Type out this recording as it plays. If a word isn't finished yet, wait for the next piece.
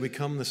We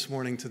come this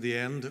morning to the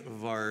end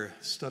of our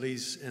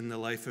studies in the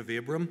life of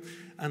Abram,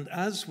 and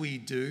as we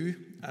do,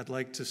 I'd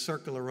like to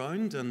circle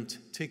around and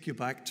take you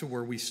back to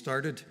where we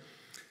started.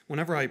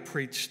 Whenever I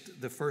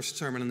preached the first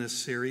sermon in this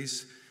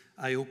series,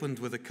 I opened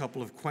with a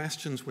couple of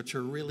questions, which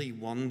are really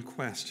one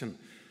question.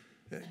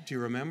 Do you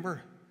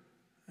remember?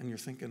 And you're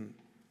thinking,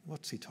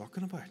 what's he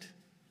talking about?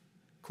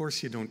 Of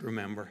course you don't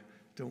remember,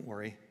 don't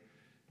worry.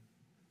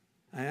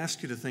 I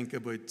ask you to think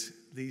about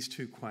these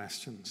two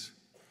questions.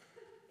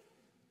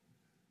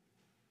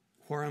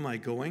 Where am I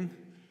going?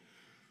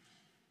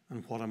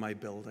 And what am I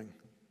building?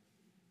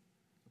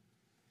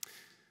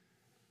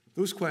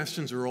 Those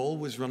questions are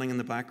always running in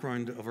the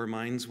background of our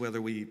minds, whether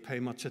we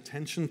pay much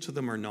attention to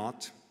them or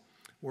not.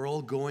 We're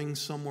all going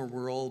somewhere.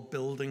 We're all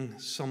building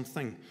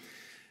something.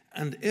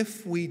 And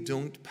if we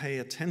don't pay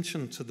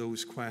attention to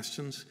those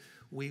questions,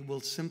 we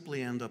will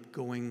simply end up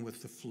going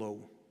with the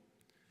flow.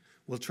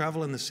 We'll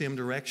travel in the same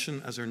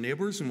direction as our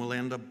neighbours, and we'll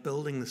end up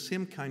building the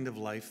same kind of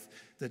life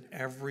that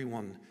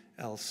everyone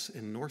else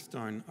in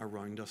Northdown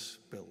around us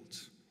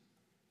builds.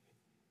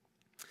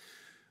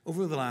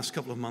 Over the last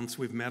couple of months,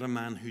 we've met a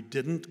man who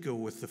didn't go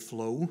with the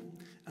flow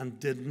and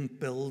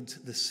didn't build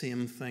the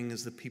same thing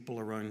as the people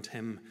around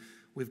him.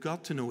 We've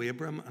got to know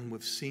Abram, and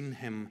we've seen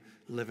him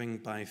living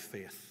by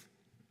faith.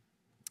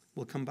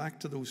 We'll come back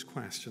to those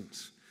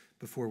questions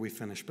before we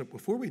finish. But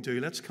before we do,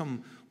 let's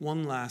come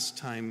one last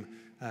time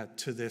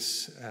to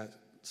this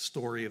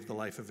story of the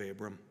life of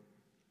Abram.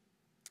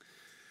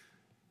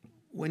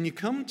 When you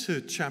come to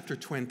chapter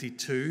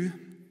 22,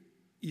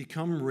 you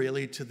come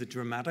really to the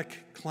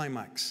dramatic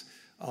climax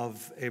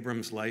of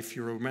Abram's life.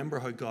 You remember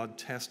how God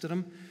tested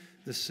him,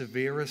 the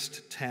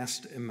severest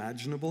test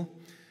imaginable.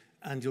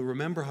 And you'll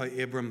remember how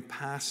Abram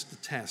passed the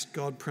test.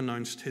 God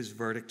pronounced his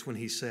verdict when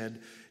he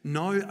said,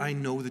 "Now I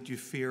know that you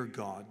fear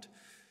God,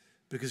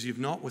 because you've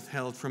not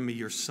withheld from me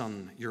your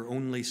son, your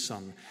only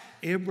son."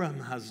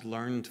 Abram has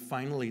learned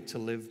finally to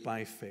live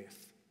by faith.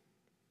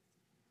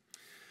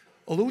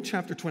 Although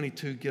chapter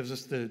 22 gives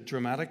us the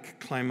dramatic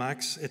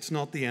climax, it's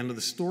not the end of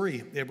the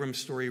story. Abram's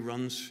story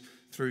runs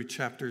through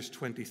chapters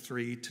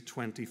 23 to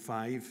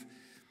 25,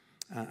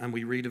 and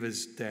we read of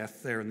his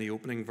death there in the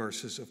opening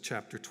verses of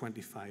chapter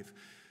 25.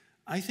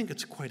 I think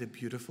it's quite a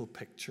beautiful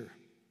picture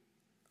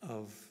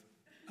of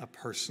a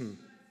person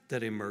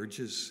that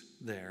emerges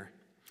there.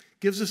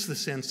 Gives us the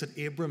sense that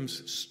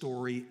Abram's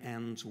story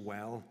ends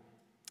well.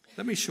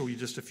 Let me show you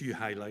just a few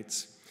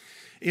highlights.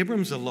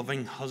 Abram's a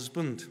loving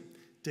husband,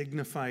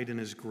 dignified in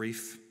his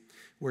grief.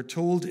 We're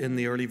told in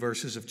the early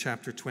verses of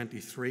chapter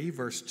 23,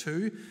 verse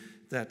 2,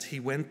 that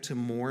he went to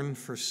mourn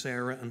for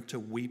Sarah and to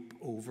weep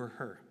over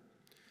her.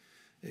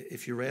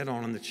 If you read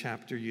on in the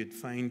chapter, you'd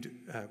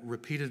find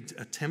repeated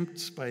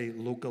attempts by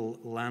local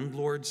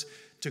landlords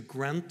to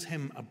grant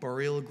him a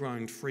burial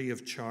ground free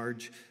of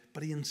charge,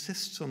 but he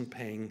insists on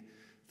paying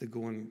the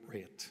going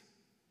rate.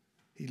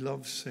 He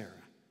loves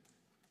Sarah.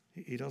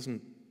 He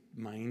doesn't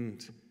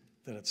mind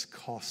that it's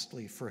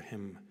costly for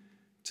him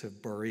to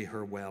bury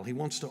her well. He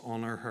wants to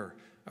honor her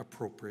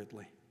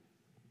appropriately.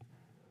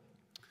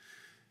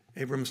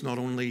 Abram's not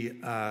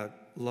only a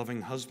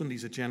loving husband,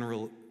 he's a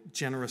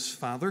generous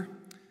father.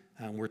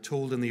 And we're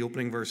told in the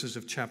opening verses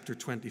of chapter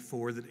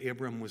 24 that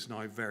Abram was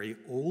now very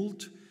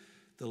old.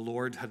 The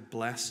Lord had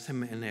blessed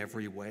him in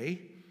every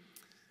way.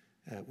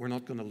 We're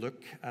not going to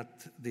look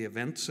at the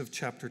events of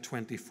chapter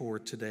 24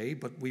 today,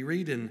 but we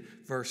read in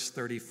verse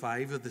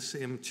 35 of the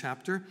same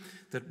chapter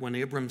that when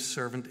Abram's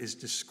servant is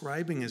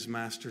describing his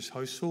master's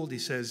household, he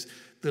says,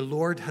 "The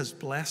Lord has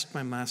blessed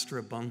my master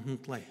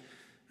abundantly,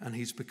 and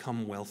he's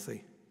become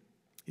wealthy.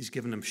 He's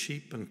given him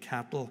sheep and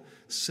cattle,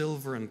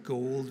 silver and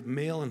gold,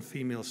 male and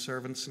female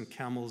servants and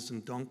camels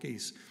and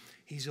donkeys."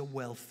 He's a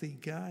wealthy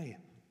guy,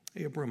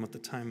 Abram, at the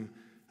time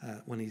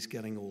when he's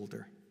getting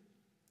older.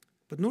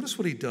 But notice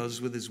what he does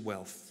with his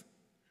wealth.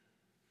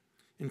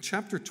 In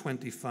chapter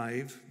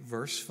 25,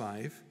 verse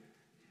 5,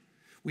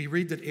 we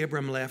read that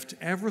Abram left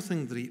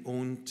everything that he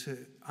owned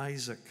to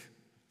Isaac.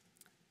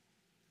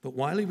 But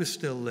while he was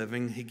still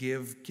living, he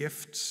gave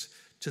gifts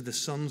to the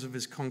sons of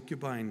his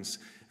concubines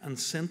and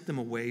sent them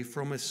away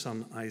from his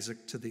son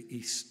Isaac to the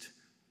east.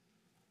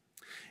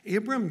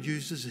 Abram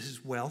uses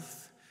his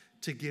wealth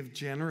to give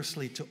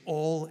generously to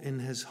all in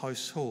his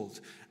household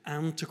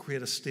and to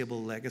create a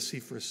stable legacy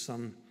for his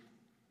son.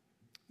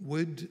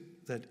 Would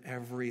that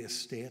every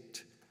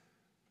estate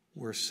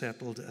were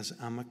settled as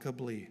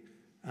amicably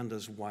and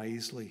as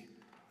wisely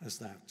as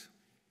that.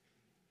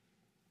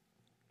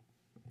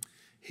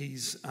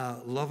 He's a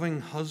loving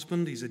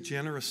husband, he's a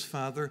generous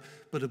father,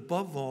 but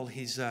above all,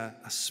 he's a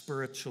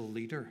spiritual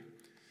leader.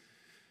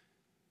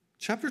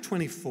 Chapter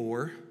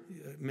 24,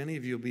 many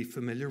of you will be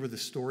familiar with the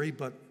story,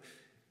 but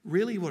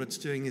really what it's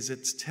doing is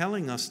it's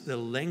telling us the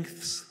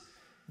lengths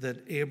that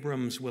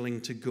Abram's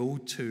willing to go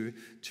to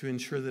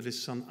ensure that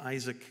his son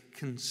Isaac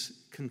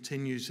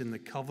continues in the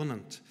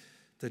covenant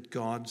that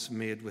God's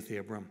made with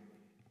Abram.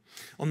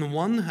 On the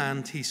one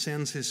hand, he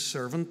sends his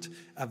servant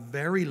a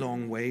very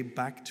long way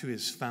back to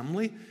his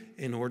family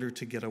in order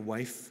to get a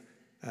wife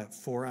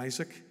for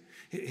Isaac.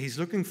 He's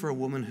looking for a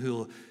woman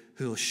who'll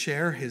who'll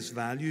share his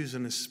values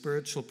and his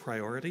spiritual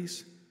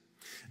priorities.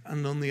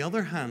 And on the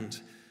other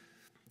hand,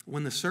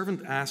 when the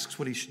servant asks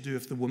what he should do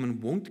if the woman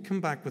won't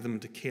come back with him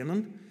to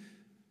Canaan,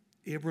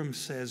 Abram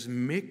says,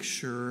 make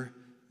sure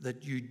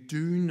that you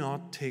do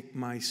not take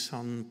my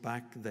son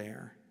back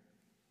there.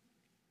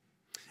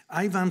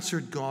 I've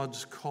answered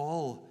God's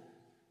call.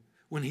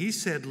 When he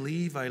said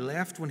leave, I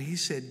left. When he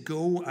said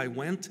go, I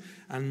went.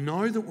 And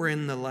now that we're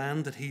in the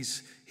land that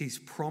he's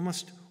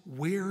promised,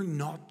 we're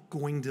not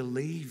going to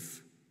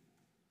leave.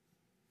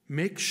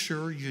 Make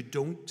sure you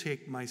don't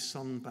take my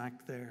son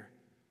back there.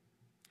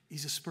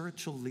 He's a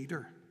spiritual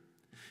leader.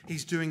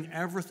 He's doing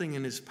everything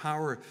in his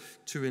power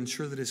to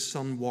ensure that his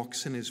son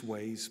walks in his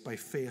ways by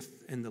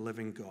faith in the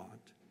living God.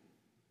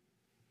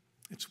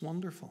 It's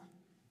wonderful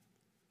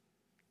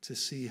to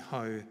see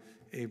how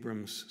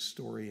Abram's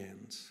story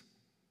ends.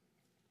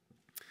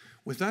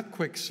 With that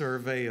quick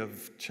survey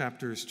of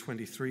chapters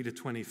 23 to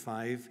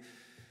 25,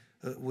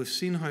 we've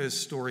seen how his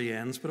story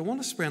ends, but I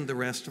want to spend the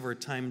rest of our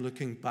time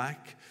looking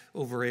back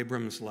over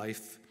Abram's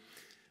life,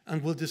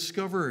 and we'll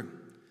discover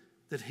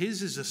that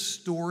his is a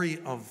story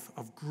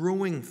of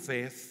growing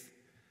faith,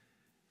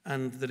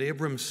 and that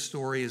Abram's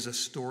story is a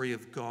story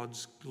of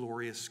God's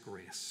glorious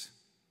grace.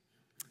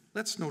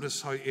 Let's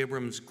notice how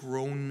Abram's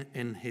grown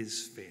in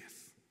his faith.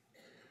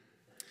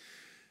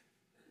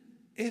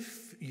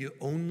 If you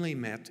only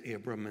met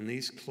Abram in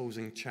these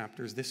closing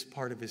chapters, this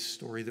part of his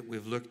story that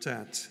we've looked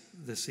at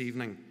this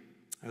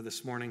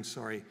morning,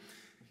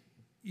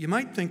 you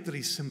might think that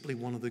he's simply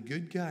one of the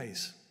good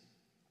guys,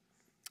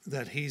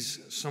 that he's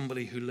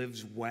somebody who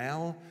lives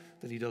well,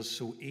 that he does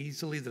so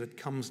easily, that it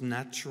comes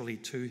naturally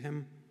to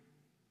him.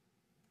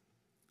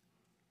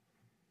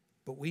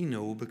 But we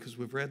know, because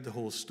we've read the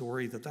whole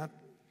story, that that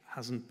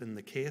hasn't been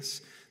the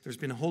case. There's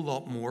been a whole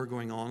lot more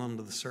going on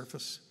under the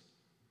surface.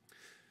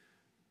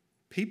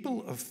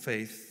 People of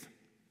faith,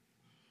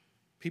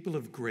 people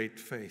of great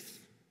faith,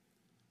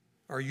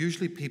 are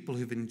usually people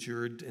who've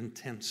endured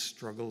intense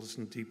struggles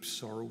and deep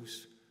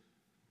sorrows.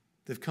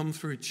 They've come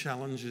through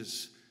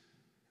challenges,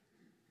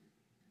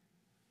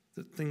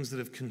 things that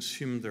have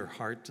consumed their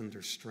heart and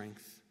their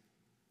strength.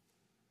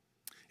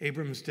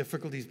 Abram's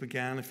difficulties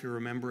began, if you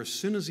remember, as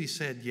soon as he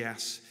said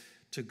yes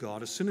to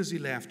God. As soon as he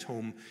left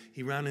home,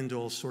 he ran into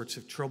all sorts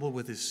of trouble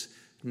with his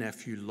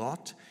nephew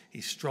Lot.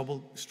 He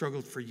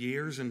struggled for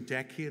years and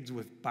decades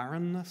with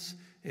barrenness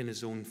in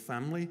his own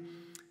family.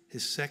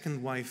 His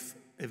second wife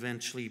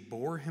eventually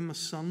bore him a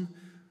son,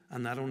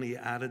 and that only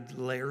added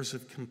layers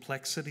of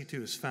complexity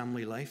to his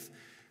family life.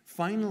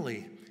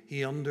 Finally,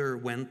 he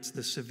underwent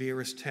the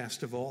severest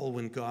test of all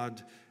when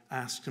God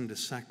asked him to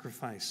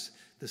sacrifice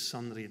the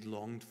son that he had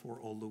longed for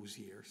all those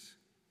years.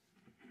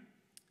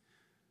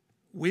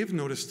 We've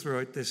noticed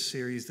throughout this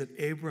series that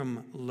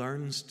Abram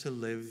learns to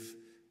live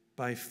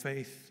by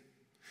faith,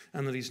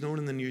 and that he's known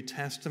in the New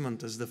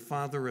Testament as the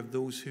father of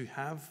those who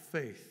have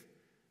faith.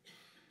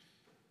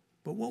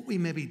 But what we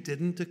maybe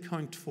didn't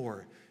account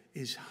for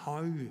is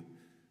how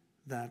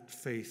that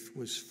faith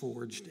was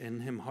forged in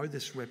him, how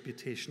this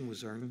reputation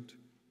was earned.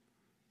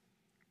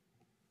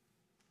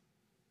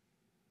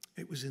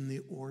 It was in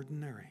the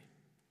ordinary,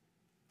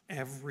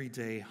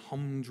 everyday,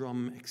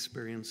 humdrum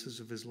experiences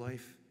of his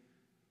life.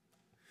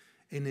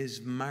 In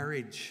his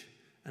marriage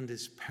and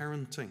his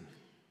parenting,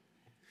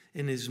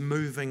 in his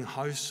moving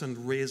house and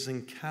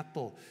raising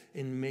cattle,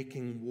 in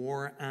making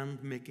war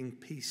and making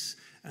peace,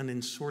 and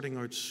in sorting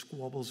out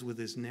squabbles with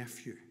his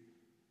nephew.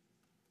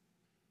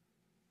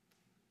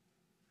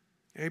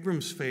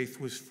 Abram's faith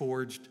was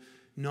forged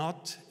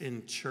not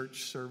in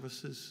church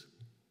services,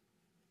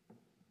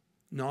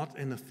 not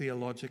in a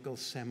theological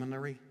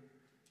seminary,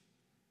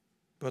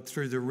 but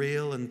through the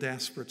real and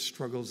desperate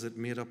struggles that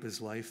made up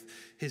his life.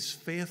 His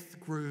faith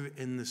grew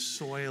in the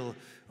soil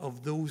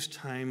of those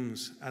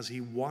times as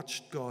he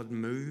watched God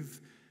move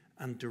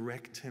and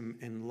direct him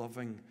in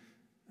loving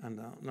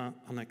and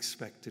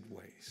unexpected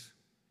ways.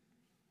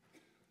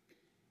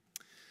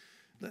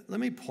 Let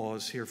me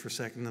pause here for a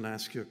second and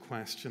ask you a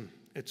question.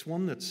 It's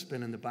one that's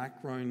been in the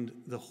background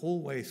the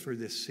whole way through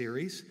this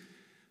series,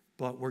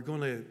 but we're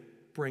going to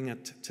bring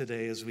it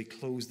today as we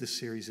close the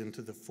series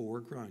into the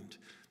foreground.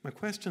 My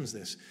question is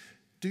this: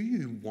 do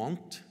you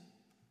want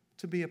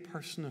to be a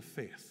person of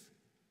faith?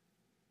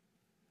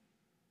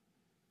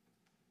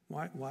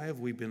 Why have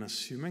we been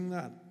assuming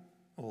that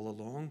all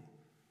along?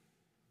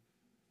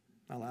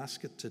 I'll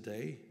ask it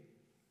today.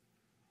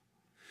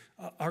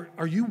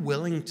 Are you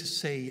willing to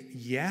say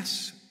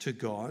yes to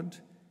God?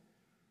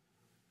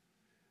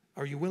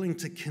 Are you willing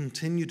to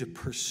continue to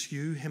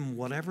pursue him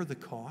whatever the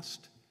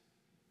cost?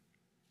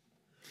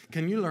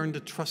 Can you learn to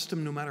trust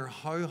him no matter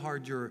how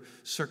hard your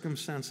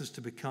circumstances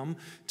to become?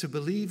 To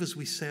believe, as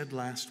we said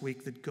last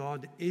week, that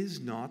God is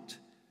not,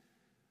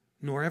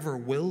 nor ever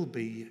will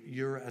be,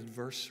 your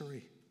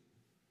adversary.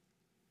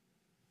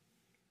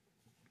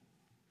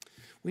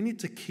 We need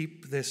to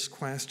keep this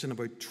question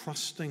about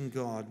trusting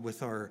God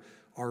with our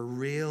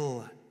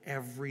real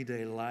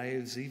everyday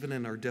lives, even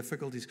in our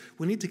difficulties.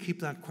 We need to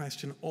keep that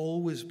question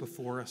always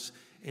before us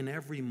in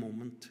every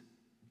moment.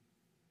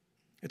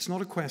 It's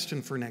not a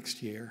question for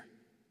next year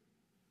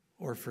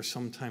or for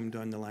some time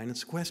down the line.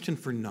 It's a question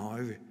for now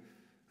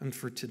and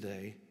for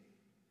today.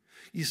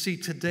 You see,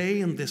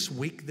 today and this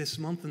week, this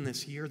month and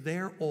this year,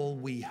 they're all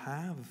we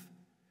have.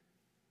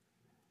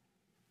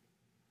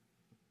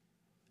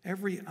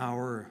 Every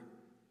hour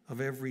of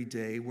every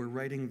day, we're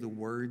writing the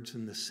words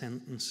and the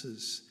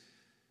sentences,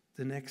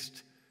 the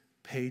next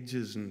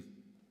pages and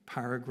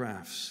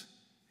paragraphs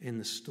in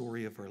the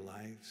story of our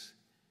lives.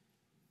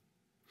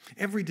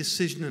 Every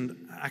decision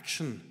and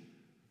action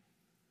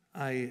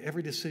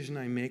every decision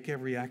I make,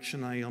 every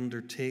action I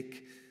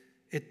undertake,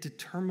 it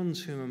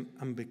determines who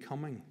I'm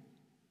becoming.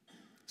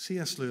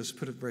 C.S. Lewis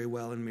put it very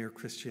well in Mere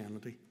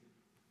Christianity.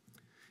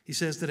 He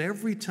says that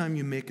every time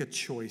you make a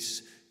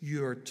choice,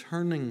 you are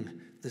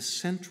turning the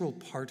central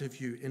part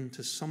of you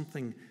into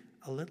something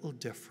a little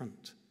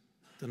different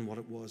than what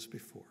it was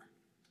before.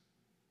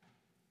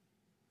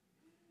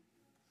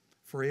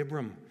 For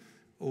Abram,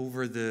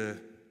 over the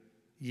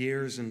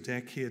years and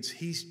decades,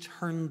 he's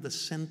turned the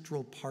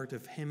central part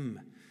of him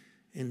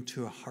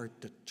into a heart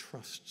that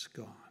trusts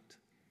God.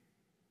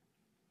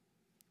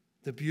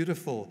 The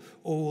beautiful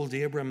old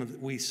Abram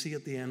that we see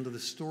at the end of the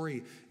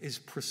story is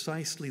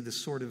precisely the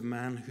sort of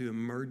man who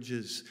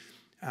emerges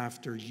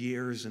after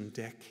years and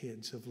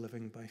decades of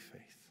living by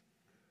faith.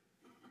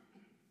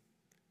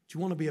 Do you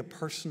want to be a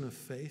person of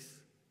faith?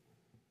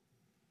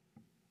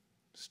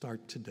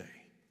 Start today.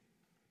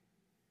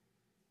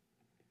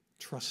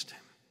 Trust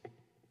him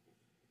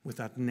with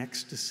that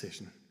next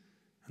decision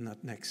and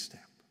that next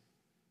step.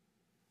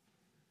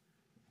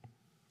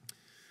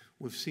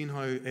 We've seen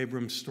how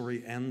Abram's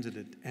story ended.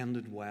 It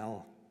ended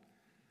well.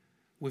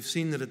 We've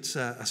seen that it's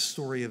a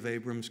story of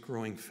Abram's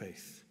growing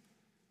faith.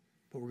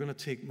 But we're going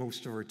to take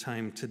most of our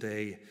time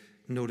today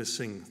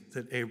noticing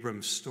that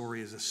Abram's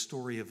story is a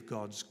story of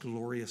God's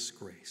glorious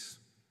grace.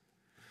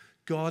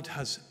 God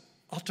has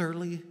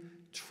utterly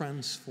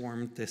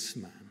transformed this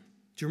man.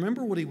 Do you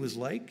remember what he was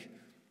like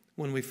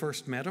when we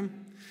first met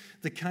him?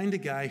 The kind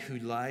of guy who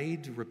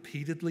lied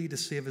repeatedly to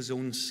save his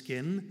own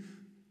skin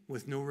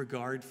with no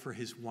regard for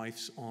his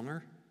wife's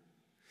honor.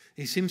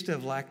 He seems to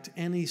have lacked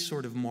any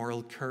sort of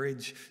moral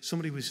courage.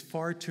 Somebody who was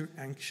far too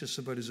anxious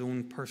about his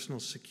own personal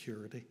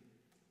security.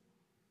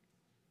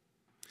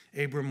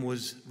 Abram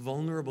was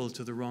vulnerable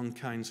to the wrong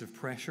kinds of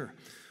pressure.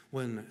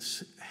 When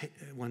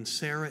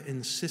Sarah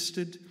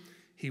insisted,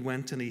 he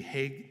went and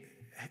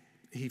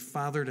he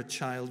fathered a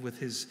child with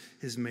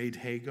his maid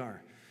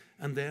Hagar.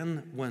 And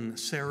then when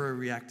Sarah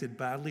reacted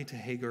badly to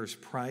Hagar's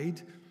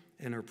pride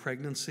in her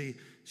pregnancy,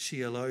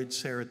 she allowed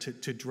Sarah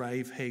to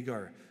drive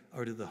Hagar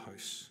out of the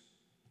house.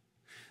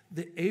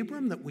 The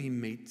Abram that we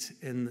meet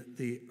in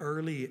the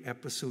early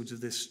episodes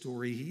of this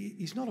story,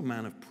 he's not a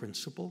man of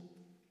principle.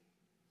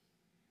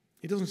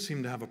 He doesn't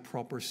seem to have a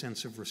proper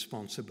sense of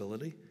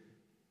responsibility.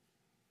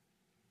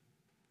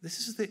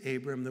 This is the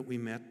Abram that we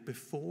met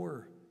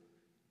before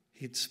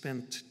he'd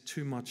spent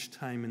too much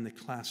time in the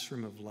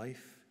classroom of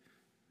life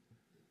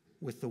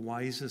with the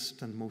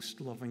wisest and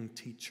most loving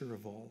teacher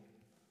of all.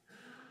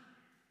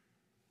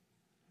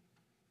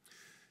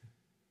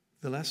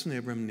 The lesson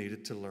Abram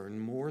needed to learn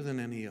more than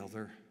any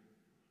other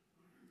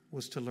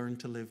was to learn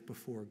to live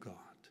before God.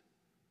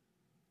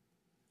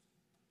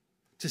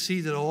 To see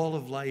that all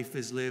of life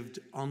is lived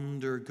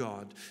under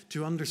God.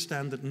 To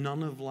understand that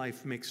none of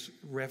life makes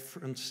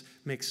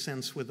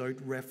sense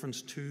without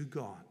reference to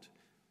God.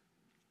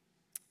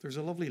 There's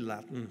a lovely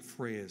Latin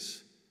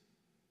phrase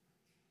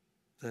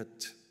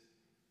that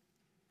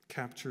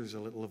captures a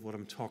little of what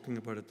I'm talking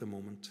about at the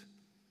moment.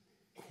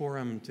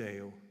 Coram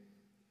Deo.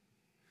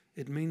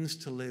 It means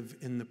to live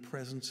in the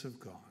presence of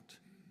God,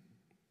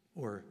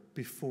 or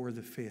before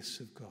the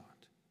face of God.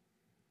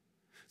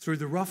 Through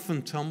the rough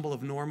and tumble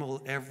of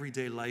normal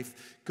everyday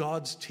life,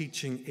 God's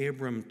teaching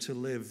Abram to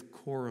live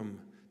coram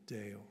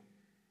Deo.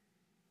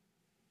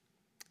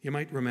 You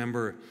might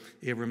remember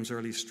Abram's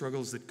early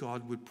struggles, that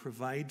God would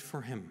provide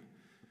for him.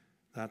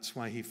 That's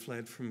why he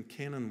fled from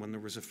Canaan when there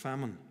was a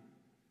famine.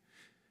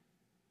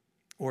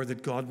 Or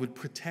that God would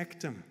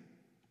protect him.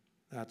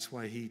 That's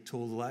why he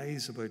told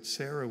lies about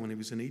Sarah when he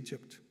was in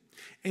Egypt.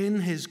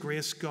 In his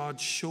grace, God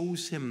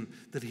shows him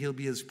that he'll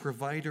be his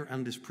provider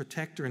and his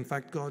protector. In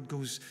fact, God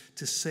goes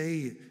to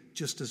say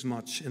just as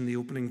much in the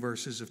opening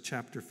verses of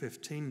chapter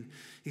 15.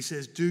 He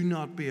says, "Do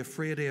not be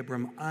afraid,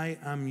 Abram. I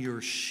am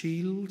your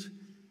shield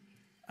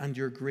and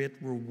your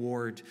great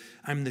reward.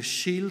 I'm the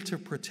shield to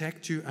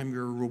protect you. I'm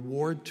your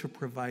reward to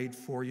provide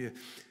for you."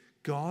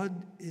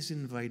 God is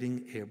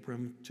inviting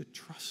Abram to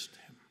trust him.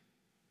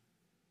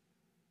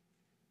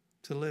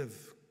 To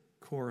live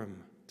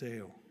coram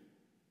Deo.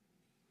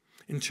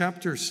 In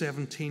chapter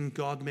 17,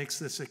 God makes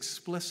this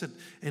explicit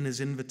in his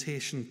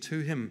invitation to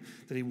him,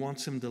 that he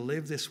wants him to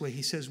live this way.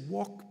 He says,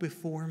 "Walk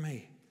before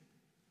me.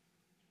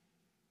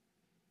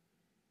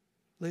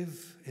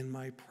 Live in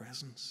my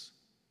presence."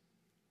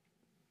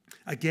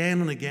 Again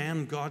and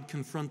again, God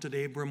confronted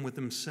Abram with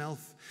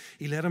himself.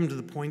 He led him to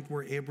the point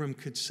where Abram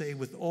could say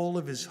with all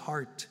of his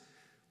heart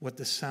what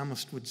the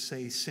psalmist would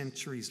say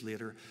centuries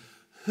later,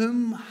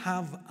 "Whom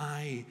have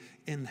I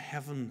in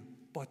heaven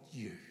but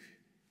you?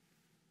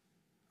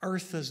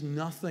 Earth has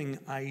nothing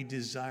I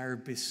desire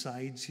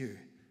besides you.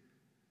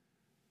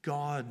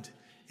 God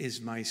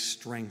is my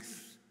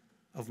strength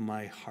of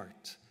my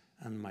heart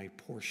and my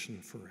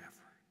portion forever.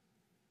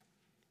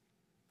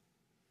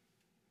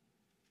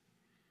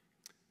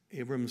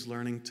 Abram's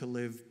learning to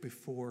live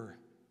before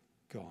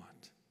God.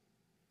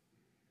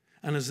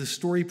 And as the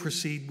story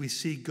proceeds, we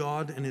see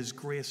God in his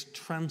grace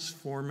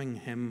transforming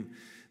him.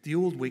 The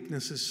old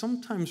weaknesses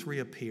sometimes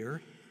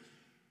reappear,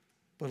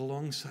 but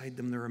alongside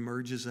them there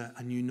emerges a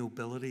new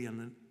nobility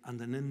and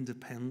an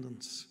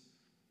independence.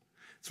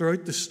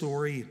 Throughout the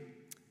story,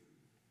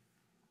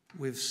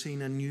 we've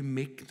seen a new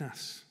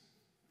meekness.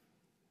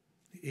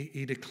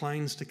 He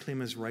declines to claim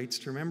his rights.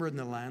 Do you remember in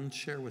the land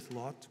share with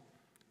Lot?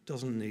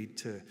 Doesn't need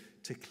to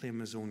claim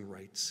his own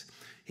rights.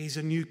 He's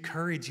a new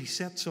courage. He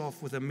sets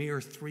off with a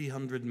mere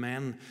 300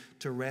 men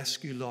to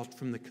rescue Lot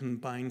from the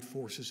combined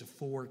forces of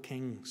 4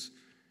 kings.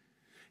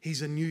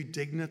 He's a new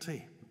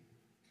dignity.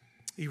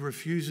 He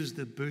refuses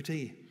the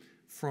booty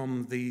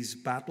from these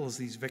battles,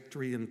 these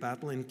victory in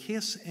battle, in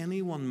case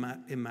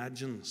anyone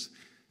imagines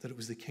that it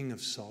was the king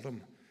of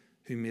Sodom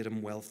who made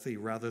him wealthy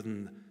rather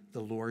than the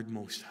Lord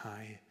Most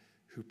High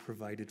who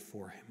provided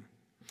for him.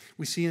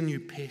 We see a new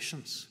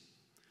patience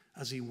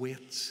as he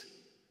waits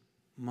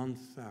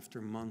month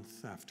after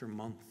month after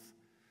month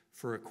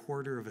for a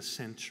quarter of a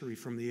century,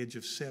 from the age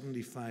of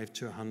 75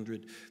 to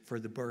 100, for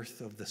the birth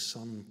of the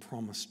son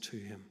promised to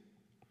him.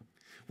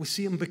 We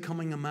see him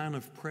becoming a man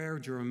of prayer.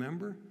 Do you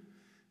remember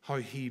how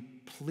he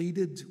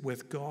pleaded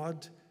with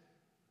God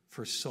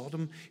for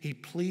Sodom? He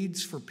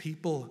pleads for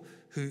people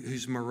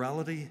whose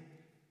morality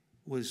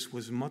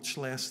was much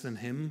less than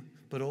him,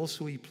 but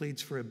also he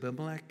pleads for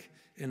Abimelech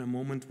in a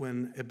moment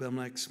when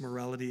Abimelech's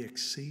morality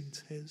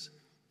exceeds his.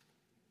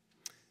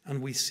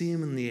 And we see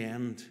him in the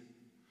end,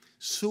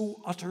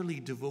 so utterly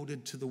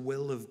devoted to the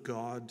will of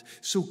God,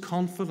 so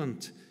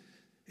confident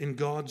in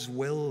God's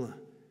will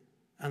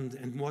and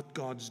in what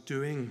God's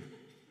doing,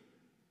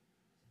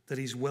 that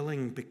he's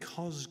willing,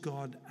 because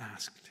God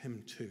asked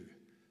him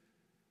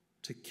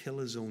to kill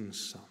his own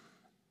son,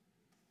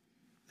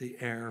 the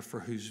heir for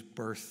whose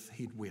birth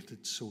he'd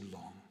waited so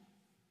long.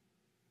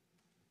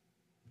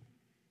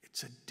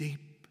 It's a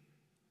deep,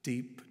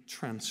 deep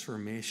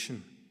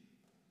transformation.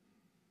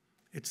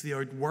 It's the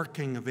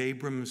outworking of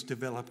Abram's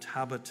developed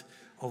habit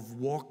of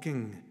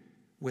walking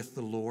with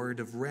the Lord,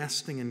 of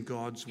resting in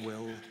God's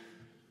will.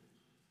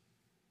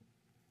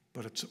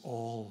 But it's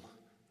all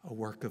a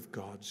work of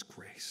God's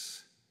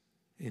grace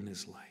in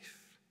his life.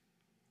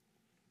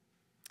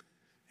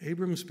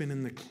 Abram's been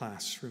in the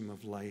classroom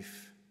of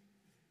life,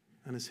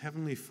 and his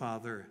heavenly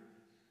Father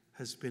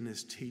has been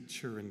his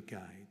teacher and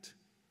guide.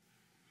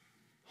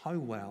 How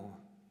well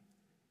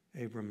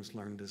Abram's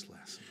learned his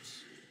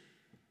lessons.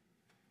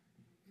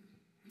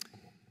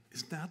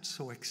 Isn't that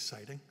so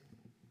exciting?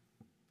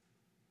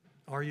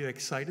 Are you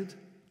excited?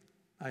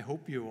 I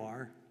hope you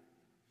are.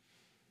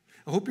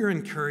 I hope you're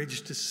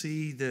encouraged to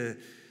see the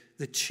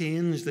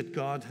change that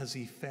God has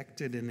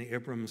effected in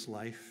Abram's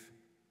life.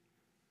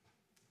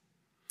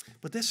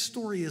 But this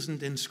story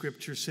isn't in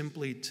Scripture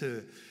simply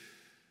to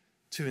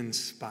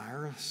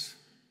inspire us,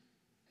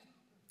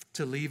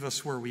 to leave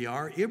us where we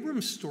are.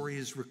 Abram's story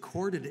is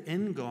recorded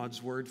in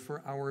God's Word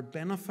for our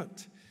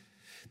benefit.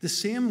 The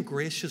same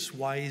gracious,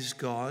 wise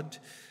God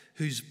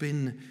who's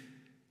been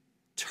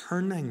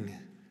turning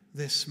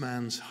this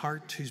man's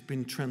heart, who's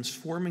been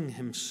transforming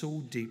him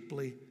so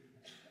deeply,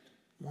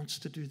 wants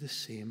to do the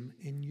same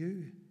in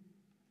you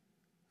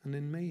and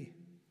in me.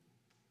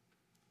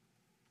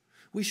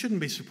 We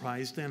shouldn't be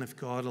surprised then if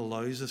God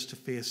allows us to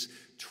face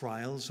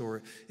trials,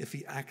 or if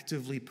he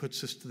actively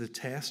puts us to the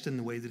test in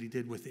the way that he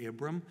did with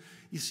Abram.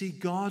 You see,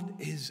 God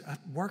is at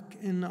work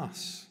in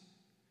us,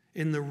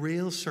 in the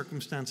real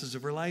circumstances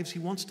of our lives. He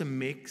wants to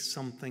make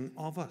something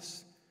of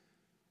us.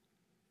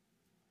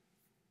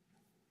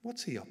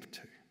 What's he up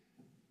to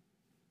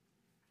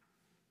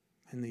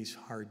in these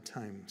hard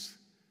times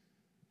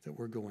that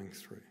we're going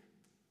through?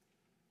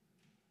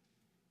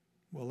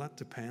 Well, that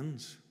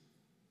depends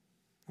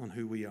on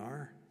who we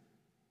are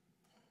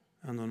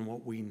and on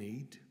what we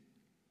need.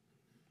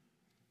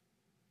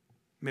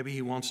 Maybe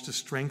he wants to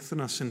strengthen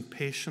us in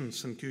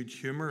patience and good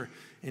humor,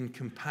 in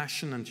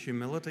compassion and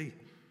humility,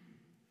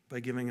 by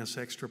giving us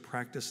extra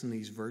practice in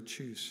these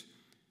virtues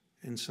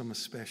in some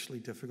especially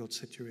difficult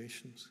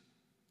situations.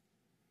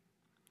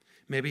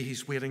 Maybe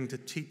he's waiting to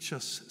teach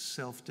us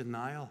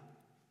self-denial.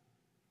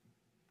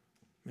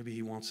 Maybe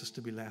he wants us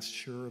to be less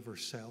sure of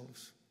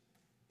ourselves.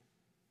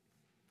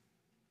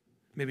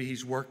 Maybe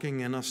he's working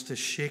in us to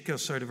shake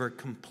us out of our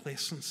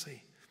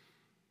complacency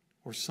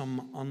or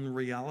some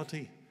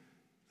unreality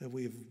that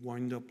we've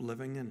wound up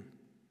living in.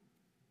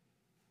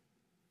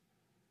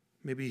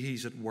 Maybe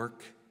he's at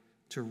work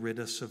to rid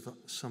us of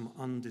some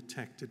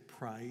undetected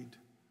pride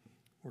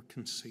or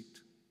conceit.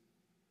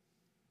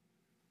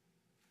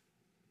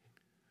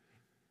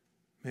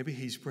 Maybe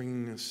he's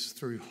bringing us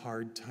through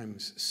hard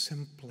times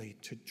simply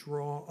to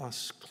draw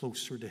us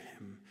closer to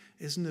him.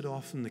 Isn't it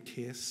often the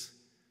case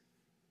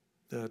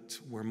that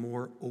we're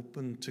more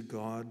open to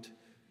God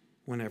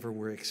whenever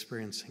we're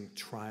experiencing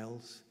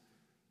trials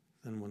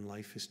than when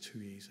life is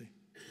too easy.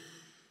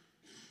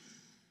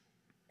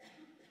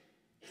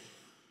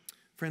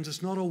 Friends,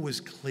 it's not always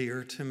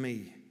clear to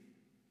me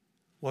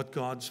what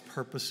God's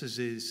purposes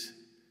is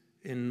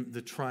in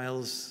the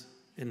trials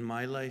in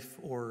my life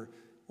or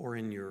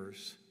in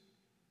yours.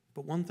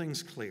 But one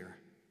thing's clear.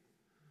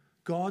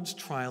 God's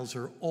trials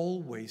are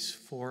always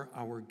for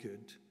our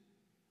good.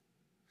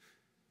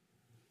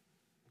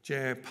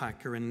 J.I.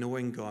 Packer, in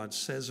Knowing God,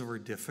 says of our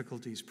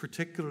difficulties,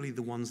 particularly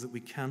the ones that we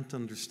can't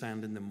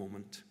understand in the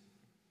moment,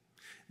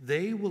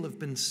 they will have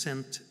been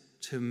sent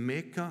to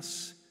make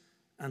us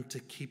and to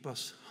keep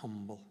us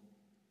humble,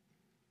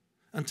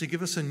 and to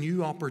give us a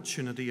new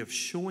opportunity of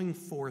showing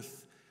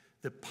forth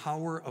the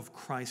power of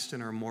Christ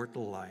in our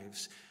mortal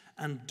lives.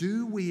 And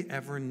do we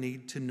ever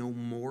need to know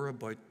more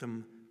about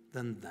them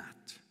than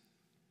that?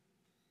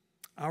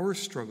 Our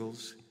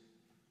struggles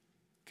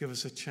give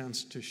us a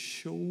chance to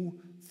show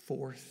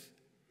forth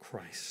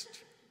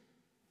Christ.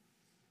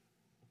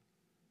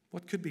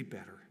 What could be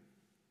better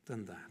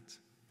than that?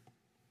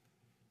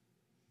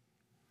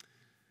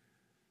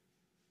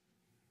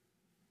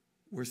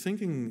 We're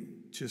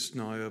thinking just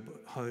now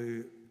about how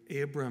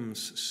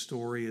Abram's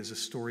story is a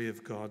story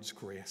of God's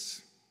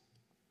grace.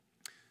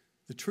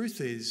 The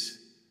truth is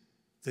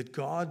that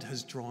God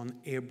has drawn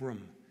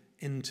Abram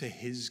into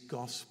his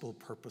gospel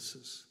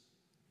purposes.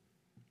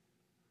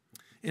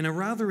 In a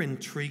rather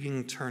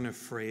intriguing turn of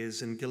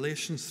phrase, in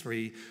Galatians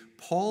 3,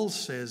 Paul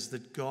says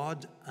that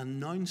God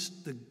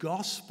announced the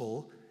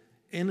gospel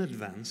in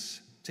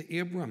advance to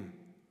Abram.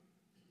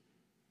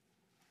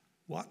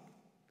 What?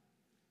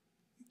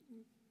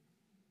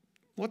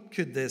 What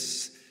could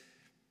this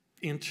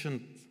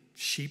ancient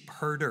sheep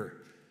herder,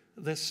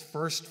 this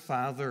first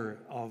father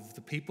of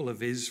the people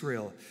of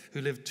Israel,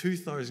 who lived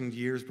 2,000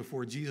 years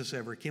before Jesus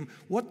ever came,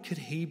 what could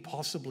he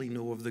possibly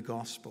know of the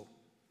gospel?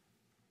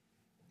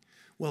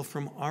 Well,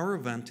 from our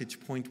vantage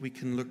point, we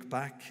can look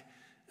back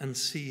and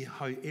see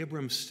how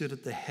Abram stood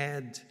at the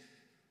head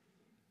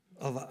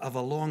of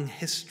a long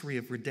history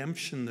of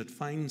redemption that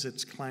finds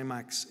its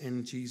climax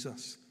in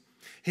Jesus.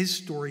 His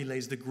story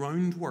lays the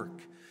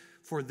groundwork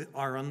for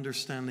our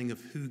understanding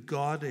of who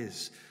God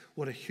is,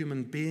 what a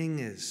human being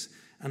is,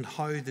 and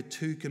how the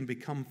two can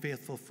become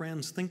faithful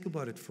friends. Think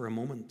about it for a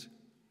moment.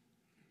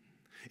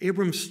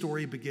 Abram's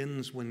story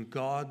begins when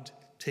God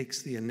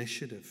takes the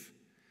initiative.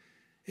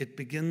 It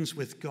begins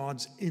with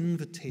God's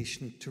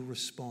invitation to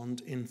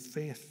respond in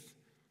faith.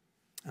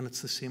 And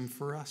it's the same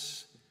for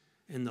us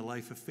in the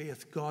life of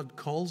faith. God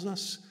calls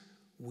us,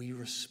 we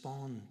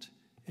respond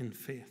in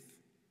faith.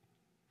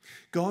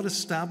 God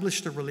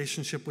established a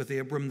relationship with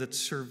Abram that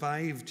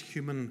survived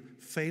human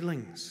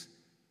failings.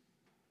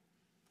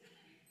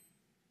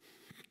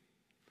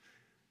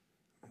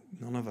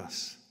 None of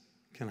us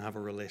can have a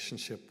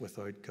relationship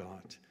without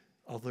God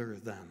other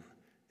than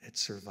it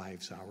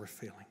survives our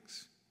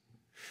failings.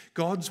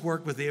 God's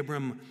work with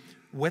Abram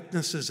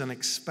witnesses an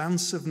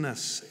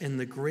expansiveness in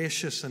the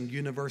gracious and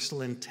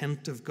universal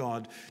intent of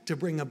God to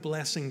bring a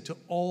blessing to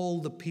all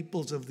the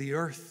peoples of the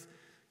earth.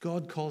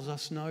 God calls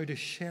us now to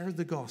share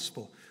the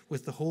gospel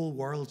with the whole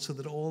world so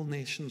that all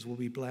nations will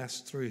be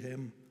blessed through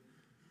him.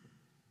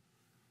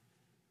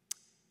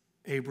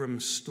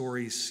 Abram's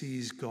story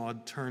sees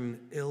God turn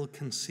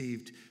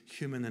ill-conceived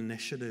human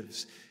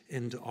initiatives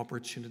into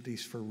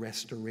opportunities for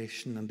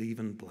restoration and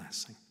even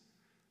blessing.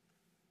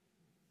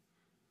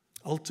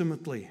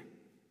 Ultimately,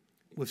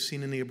 we've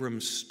seen in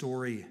Abram's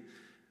story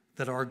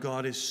that our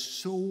God is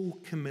so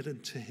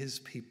committed to his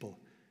people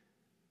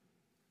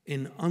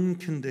in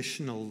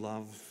unconditional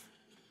love.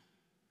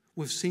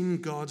 We've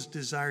seen God's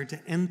desire to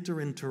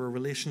enter into a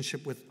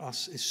relationship with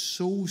us is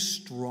so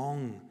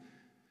strong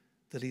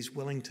that he's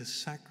willing to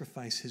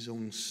sacrifice his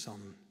own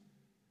son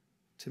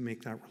to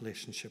make that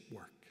relationship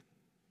work.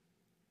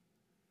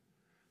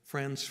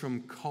 Friends,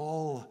 from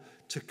call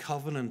to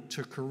covenant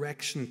to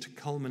correction to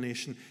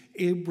culmination,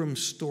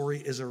 Abram's story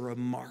is a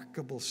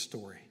remarkable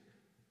story.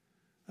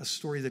 A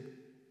story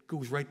that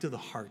goes right to the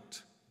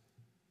heart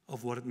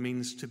of what it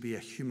means to be a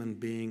human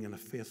being and a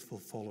faithful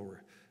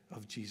follower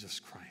of Jesus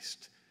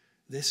Christ.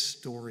 This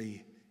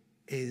story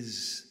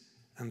is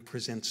and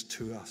presents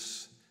to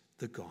us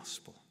the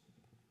gospel.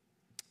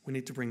 We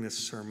need to bring this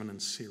sermon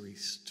and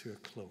series to a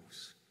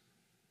close.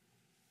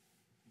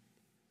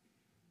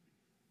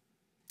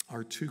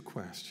 Our two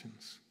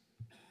questions: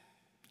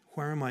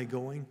 where am I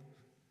going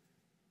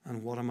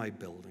and what am I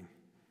building?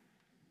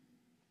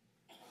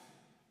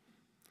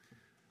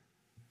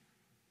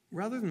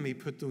 Rather than me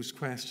put those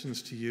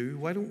questions to you,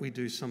 why don't we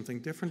do something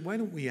different? Why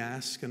don't we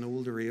ask an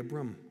older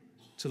Abram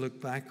to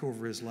look back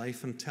over his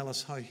life and tell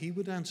us how he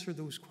would answer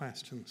those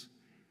questions?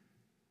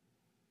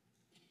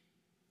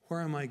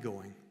 Where am I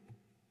going?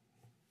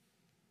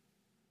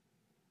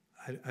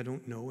 I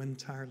don't know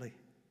entirely.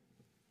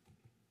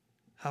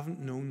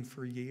 Haven't known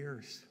for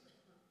years.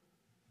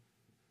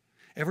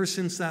 Ever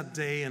since that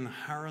day in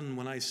Haran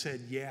when I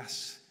said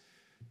yes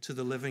to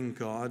the living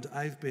God,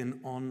 I've been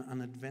on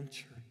an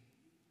adventure.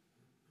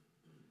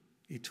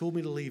 He told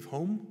me to leave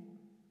home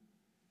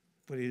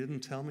but he didn't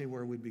tell me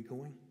where we'd be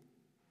going.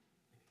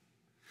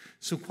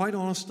 So quite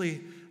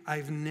honestly,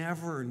 I've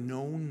never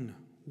known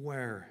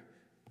where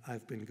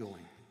I've been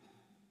going,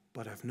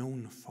 but I've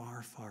known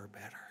far, far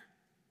better.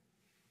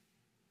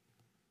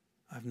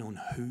 I've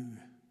known who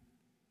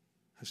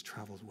has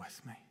traveled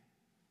with me.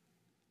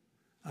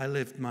 I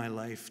lived my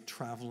life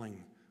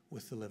traveling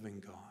with the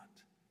living God.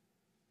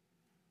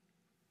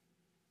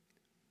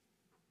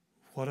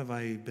 What have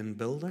I been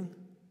building?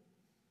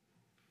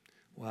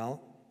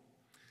 Well,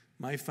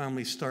 my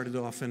family started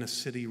off in a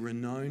city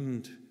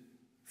renowned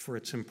for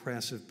its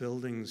impressive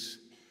buildings,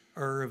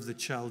 Ur of the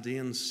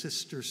Chaldeans,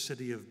 sister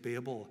city of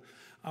Babel.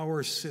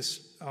 Our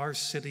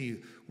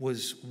city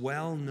was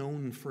well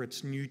known for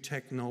its new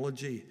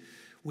technology.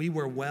 We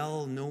were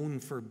well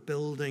known for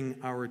building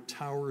our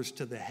towers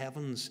to the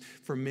heavens,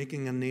 for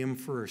making a name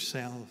for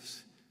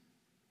ourselves.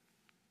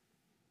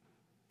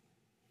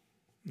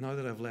 Now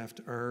that I've left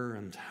Ur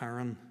and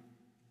Haran,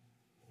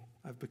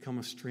 I've become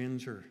a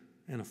stranger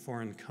in a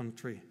foreign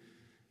country.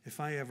 If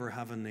I ever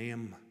have a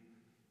name,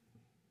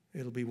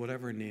 it'll be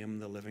whatever name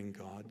the living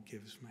God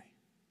gives me.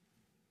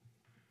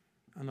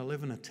 And I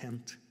live in a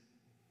tent.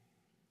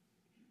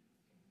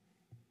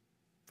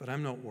 But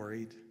I'm not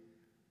worried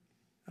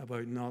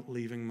about not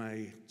leaving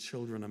my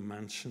children a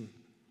mansion,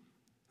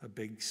 a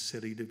big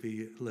city to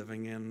be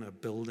living in, a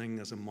building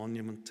as a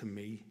monument to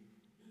me.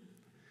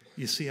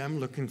 You see, I'm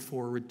looking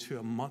forward to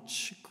a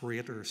much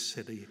greater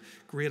city,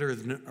 greater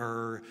than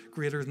Ur,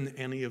 greater than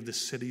any of the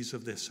cities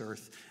of this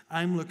earth.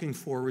 I'm looking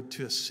forward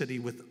to a city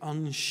with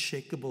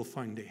unshakable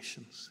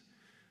foundations,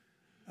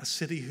 a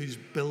city whose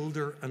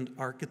builder and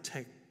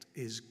architect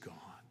is God.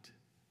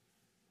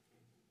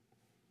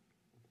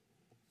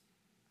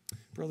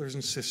 Brothers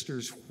and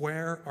sisters,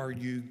 where are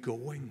you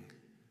going?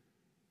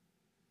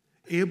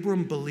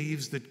 Abram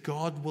believes that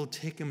God will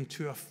take him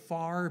to a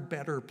far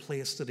better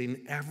place than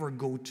he'd ever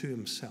go to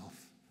himself.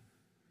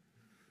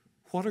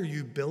 What are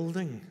you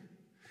building?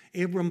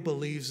 Abram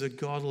believes that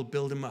God will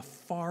build him a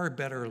far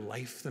better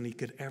life than he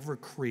could ever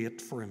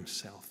create for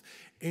himself.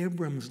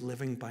 Abram's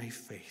living by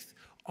faith.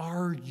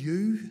 Are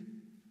you?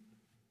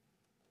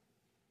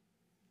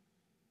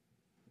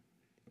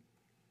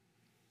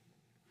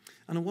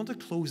 And I want to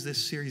close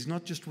this series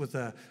not just with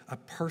a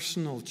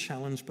personal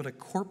challenge, but a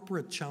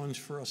corporate challenge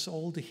for us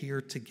all to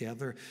hear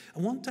together. I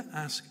want to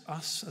ask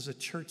us as a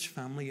church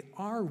family,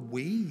 are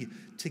we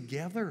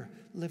together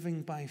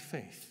living by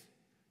faith?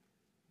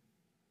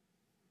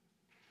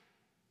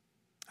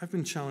 I've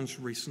been challenged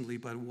recently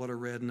by what I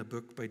read in a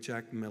book by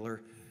Jack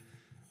Miller,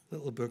 a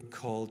little book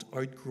called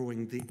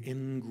Outgrowing the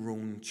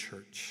Ingrown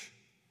Church.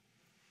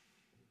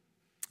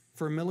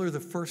 For Miller, the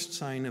first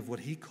sign of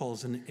what he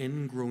calls an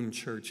ingrown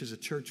church is a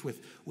church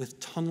with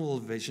tunnel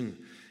vision.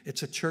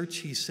 It's a church,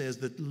 he says,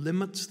 that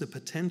limits the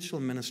potential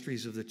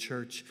ministries of the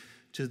church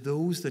to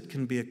those that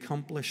can be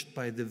accomplished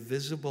by the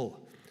visible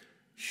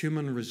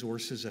human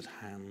resources at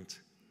hand.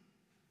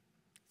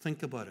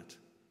 Think about it.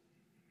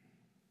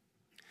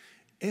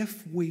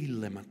 If we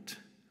limit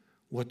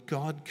what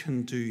God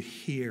can do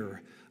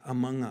here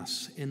among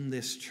us in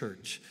this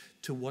church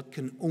to what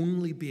can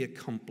only be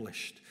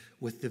accomplished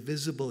with the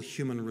visible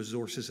human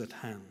resources at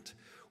hand,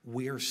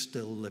 we're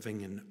still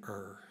living in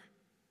Ur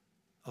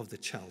of the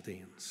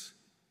Chaldeans.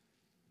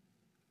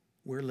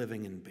 We're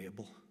living in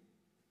Babel.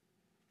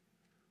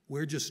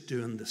 We're just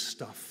doing the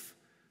stuff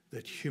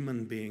that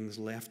human beings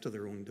left to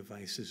their own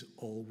devices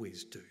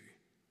always do.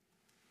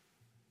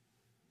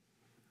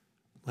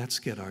 Let's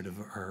get out of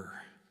Ur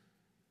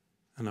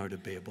and out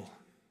of Babel.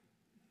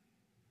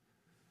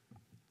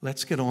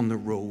 Let's get on the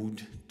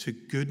road to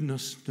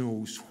goodness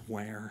knows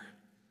where,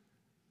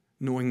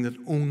 knowing that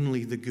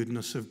only the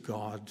goodness of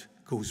God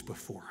goes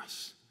before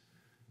us.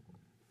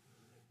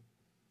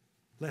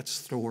 Let's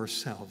throw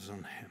ourselves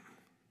on him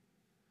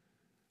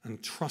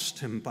and trust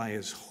him by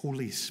his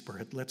Holy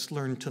Spirit. Let's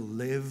learn to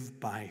live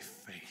by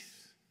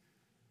faith.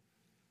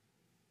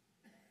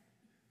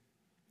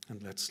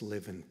 And let's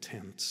live in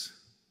tents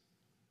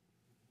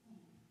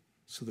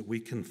so that we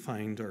can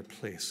find our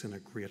place in a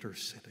greater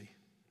city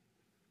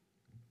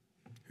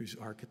whose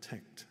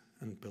architect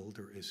and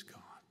builder is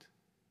God.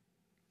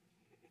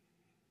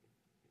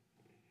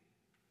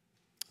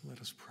 Let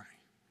us pray.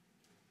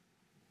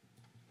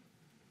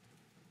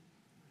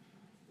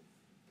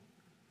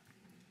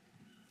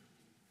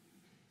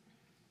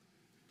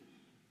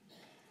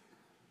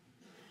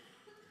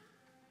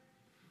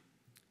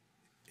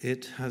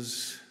 It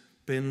has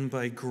been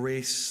by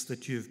grace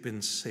that you've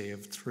been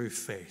saved through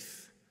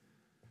faith.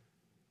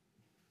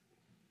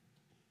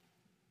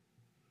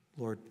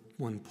 Lord,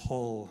 when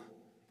Paul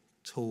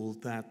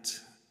told that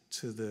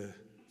to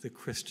the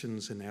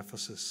Christians in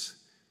Ephesus,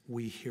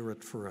 we hear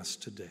it for us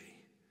today.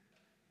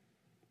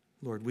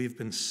 Lord, we've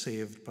been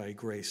saved by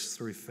grace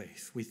through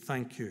faith. We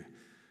thank you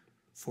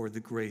for the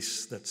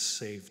grace that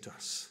saved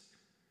us.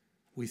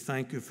 We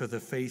thank you for the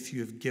faith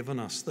you've given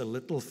us, the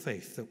little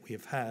faith that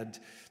we've had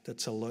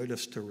that's allowed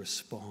us to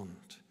respond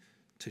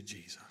to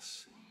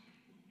Jesus.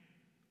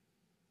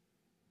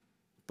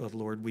 But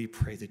Lord, we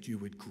pray that you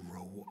would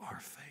grow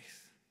our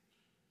faith.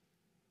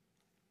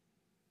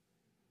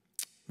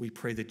 We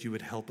pray that you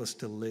would help us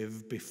to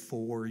live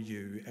before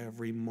you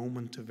every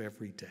moment of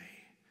every day,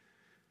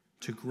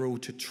 to grow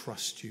to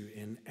trust you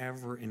in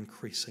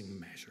ever-increasing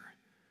measure,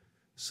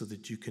 so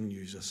that you can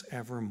use us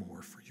ever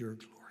more for your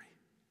glory.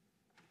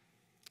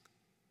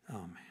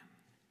 Amen.